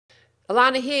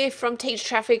Alana here from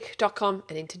teachtraffic.com,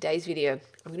 and in today's video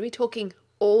I'm going to be talking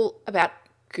all about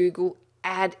Google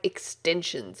ad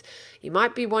extensions. You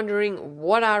might be wondering,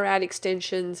 what are ad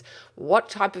extensions, what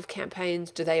type of campaigns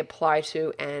do they apply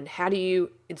to, and how do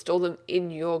you install them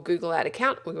in your Google ad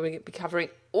account? We're going to be covering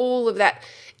all of that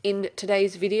in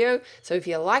today's video. So if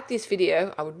you like this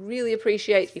video, I would really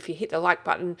appreciate if you hit the like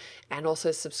button and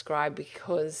also subscribe,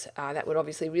 because that would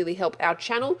obviously really help our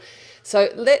channel. So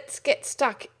let's get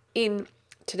stuck in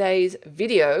today's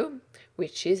video,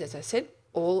 which is, as I said,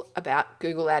 all about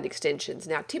Google ad extensions.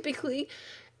 Now, typically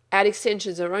ad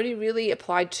extensions are only really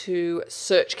applied to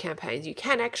search campaigns. You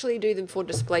can actually do them for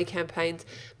display campaigns,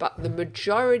 but the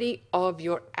majority of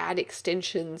your ad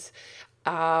extensions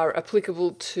are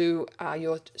applicable to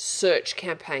your search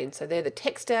campaign. So they're the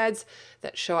text ads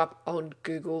that show up on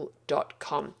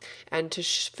google.com. And to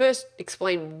first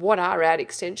explain what are ad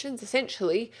extensions,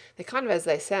 essentially they're kind of as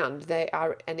they sound. They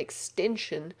are an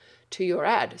extension to your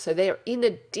ad. So they are in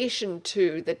addition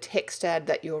to the text ad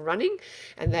that you're running,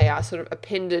 and they are sort of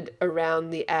appended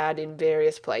around the ad in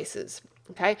various places.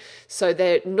 Okay, so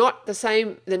they're not the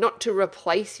same, they're not to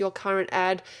replace your current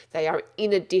ad, they are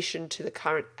in addition to the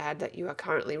current ad that you are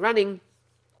currently running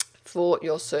for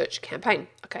your search campaign.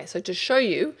 Okay, so to show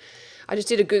you, I just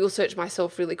did a Google search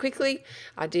myself really quickly.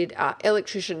 I did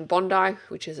electrician Bondi,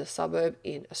 which is a suburb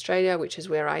in Australia, which is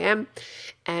where I am.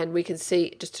 And we can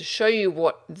see, just to show you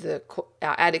what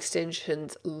our ad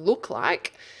extensions look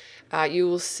like, you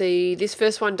will see this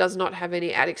first one does not have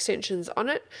any ad extensions on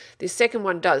it. This second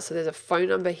one does. So there's a phone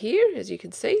number here, as you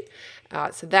can see.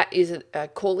 So that is a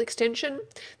call extension.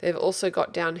 They've also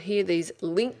got down here these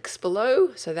links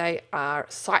below. So they are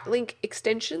Sitelink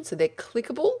Extensions. So they're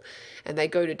clickable and they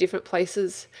go to different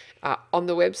places on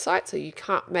the website. So you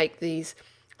can't make these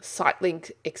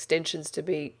Sitelink extensions to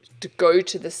go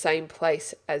to the same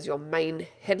place as your main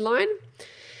headline.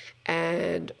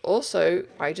 And also,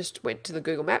 I just went to the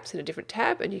Google Maps in a different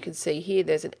tab, and you can see here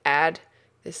there's an ad.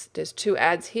 There's two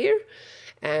ads here,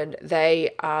 and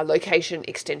they are location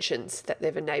extensions that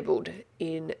they've enabled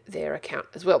in their account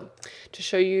as well. To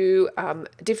show you a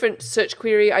different search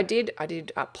query I did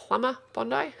plumber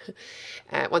Bondi.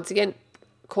 Once again,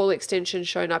 call extension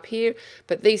shown up here,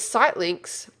 but these site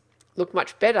links look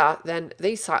much better than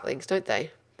these site links, don't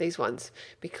they? These ones,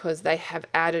 because they have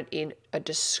added in a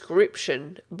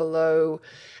description below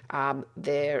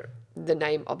the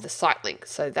name of the site link.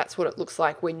 So that's what it looks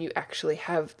like when you actually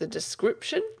have the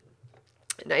description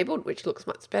enabled, which looks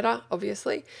much better,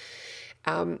 obviously.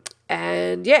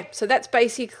 And yeah, so that's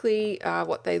basically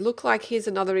what they look like. Here's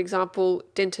another example: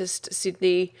 Dentist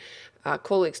Sydney,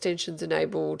 call extensions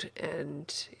enabled,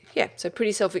 and yeah, so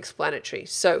pretty self-explanatory.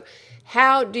 So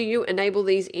how do you enable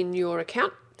these in your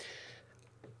account?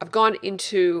 I've gone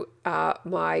into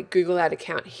my Google ad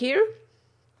account here,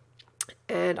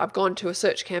 and I've gone to a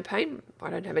search campaign.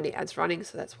 I don't have any ads running,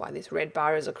 so that's why this red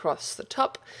bar is across the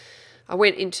top. I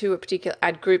went into a particular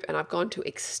ad group and I've gone to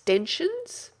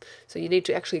extensions. So you need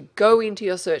to actually go into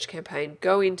your search campaign,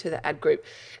 go into the ad group,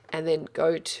 and then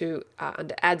go to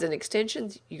under ads and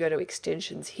extensions, you go to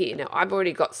extensions here. Now, I've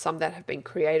already got some that have been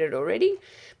created already,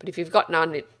 but if you've got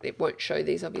none, it won't show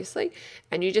these, obviously.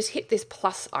 And you just hit this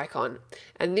plus icon,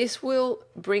 and this will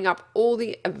bring up all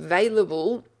the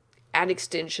available ad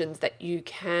extensions that you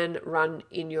can run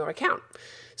in your account.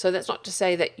 So that's not to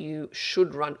say that you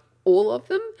should run all of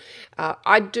them.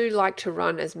 I do like to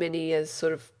run as many as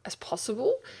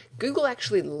possible. Google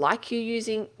actually like you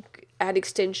using ad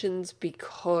extensions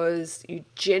because you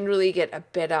generally get a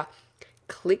better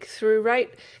click-through rate,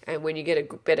 and when you get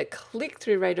a better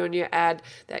click-through rate on your ad,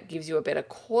 that gives you a better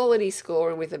quality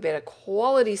score, and with a better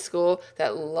quality score,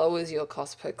 that lowers your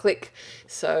cost per click.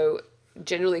 So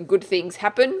generally good things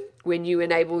happen when you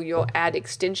enable your ad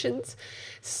extensions,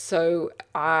 so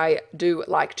I do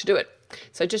like to do it.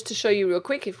 So just to show you real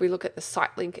quick, if we look at the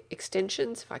Sitelink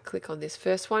extensions, if I click on this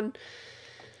first one,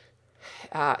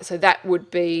 so that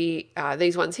would be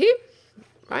these ones here,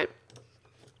 right?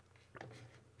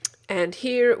 And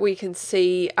here we can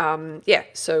see, yeah,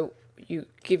 so you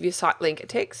give your Sitelink a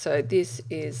text. So this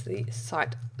is the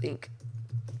Sitelink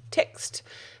text.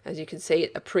 As you can see,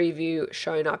 a preview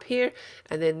shown up here.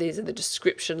 And then these are the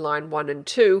description line 1 and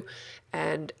 2,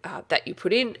 and that you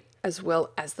put in, as well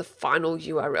as the final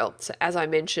URL. So as I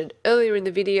mentioned earlier in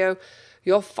the video,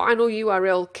 your final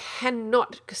URL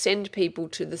cannot send people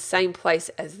to the same place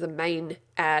as the main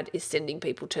ad is sending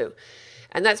people to.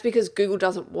 And that's because Google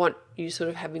doesn't want you sort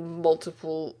of having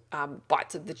multiple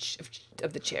bites of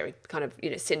the cherry, kind of,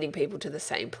 sending people to the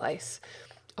same place.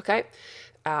 Okay,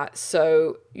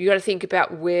 so you got to think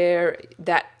about where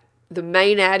that the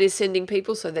main ad is sending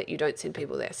people so that you don't send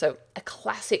people there. So a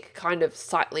classic kind of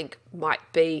site link might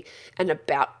be an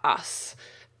About Us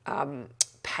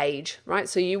page, right?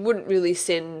 So you wouldn't really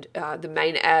send the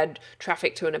main ad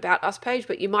traffic to an About Us page,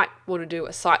 but you might want to do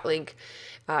a site link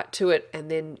to it,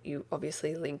 and then you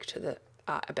obviously link to the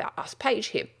About Us page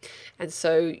here. And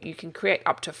so you can create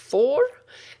up to 4.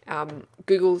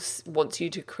 Google wants you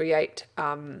to create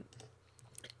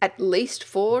at least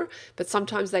 4, but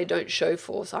sometimes they don't show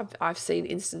 4. So I've seen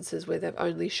instances where they've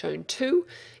only shown 2,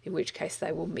 in which case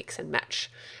they will mix and match.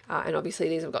 And obviously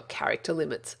these have got character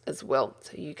limits as well.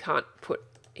 So you can't put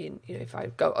in, you know, if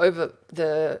I go over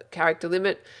the character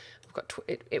limit, I've got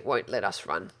it won't let us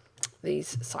run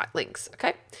these site links.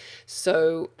 Okay,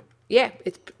 so yeah,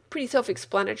 it's pretty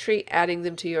self-explanatory adding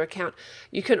them to your account.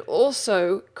 You can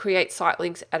also create site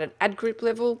links at an ad group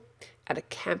level, at a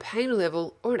campaign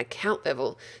level, or an account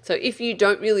level. So if you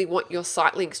don't really want your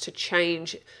site links to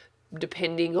change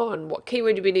depending on what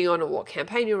keyword you're bidding on or what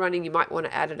campaign you're running, you might want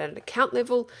to add it at an account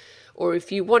level. Or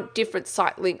if you want different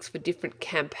site links for different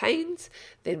campaigns,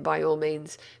 then by all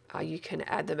means you can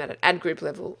add them at an ad group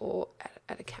level or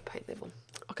at a campaign level.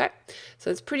 Okay, so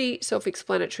it's pretty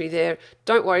self-explanatory there.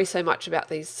 Don't worry so much about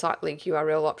these site link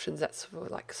URL options. That's for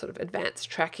like sort of advanced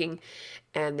tracking,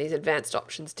 and these advanced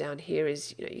options down here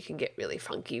is, you know, you can get really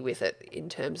funky with it in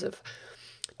terms of,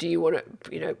 do you want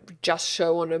to, you know, just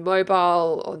show on a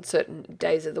mobile on certain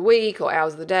days of the week or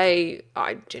hours of the day?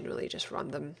 I generally just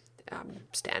run them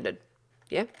standard.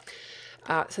 Yeah.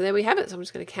 So there we have it. So I'm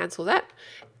just going to cancel that.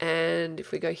 And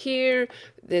if we go here,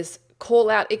 there's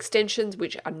Callout extensions,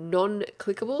 which are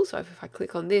non-clickable. So if I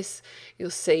click on this,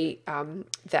 you'll see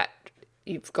that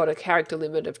you've got a character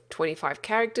limit of 25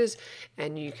 characters,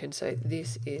 and you can say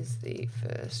this is the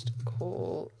first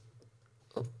call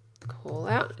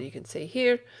out. You can see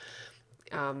here,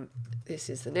 this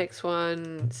is the next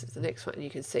one, this is the next one, and you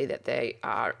can see that they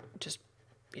are just,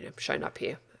 you know, shown up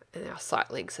here, and our site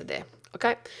links are there.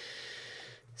 Okay,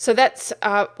 so that's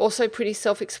also pretty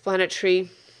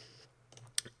self-explanatory.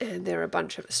 And there are a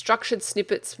bunch of structured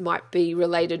snippets, might be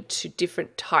related to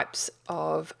different types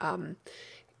of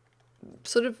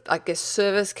sort of, I guess,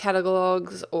 service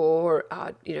catalogs, or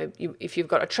you know, if you've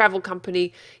got a travel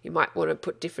company, you might want to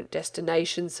put different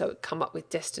destinations, so come up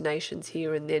with destinations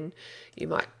here, and then you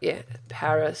might, yeah,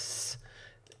 Paris,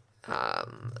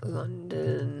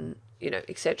 London, you know,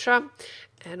 etc.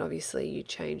 And obviously you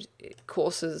change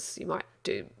courses, you might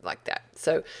do like that.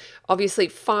 So obviously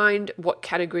find what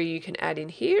category you can add in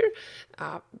here.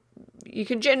 You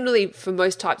can generally, for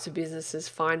most types of businesses,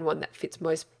 find one that fits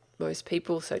most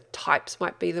people. So types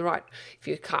might be the right, if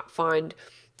you can't find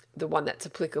the one that's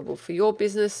applicable for your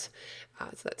business.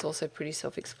 So that's also pretty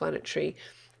self-explanatory.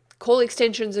 Call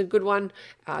extensions are a good one.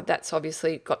 That's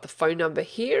obviously got the phone number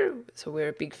here, so we're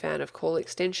a big fan of call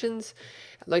extensions.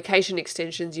 Location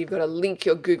extensions, you've got to link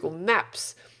your Google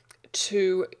Maps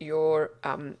to your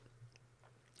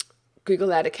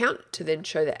Google Ad account to then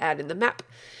show the ad in the map.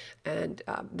 And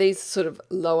these sort of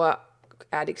lower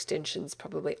ad extensions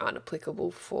probably aren't applicable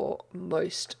for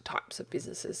most types of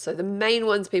businesses. So the main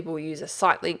ones people will use are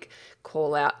Sitelink,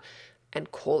 Callout, and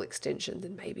call extensions,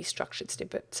 and maybe structured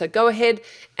snippet. So go ahead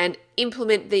and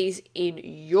implement these in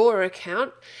your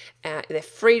account. They're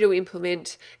free to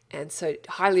implement, and so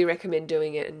highly recommend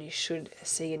doing it, and you should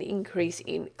see an increase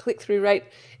in click-through rate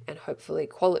and hopefully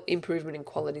improvement in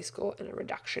quality score and a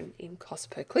reduction in cost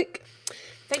per click.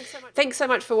 Thanks so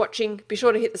much for watching. Be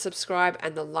sure to hit the subscribe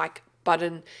and the like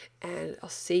button, and I'll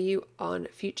see you on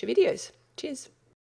future videos. Cheers.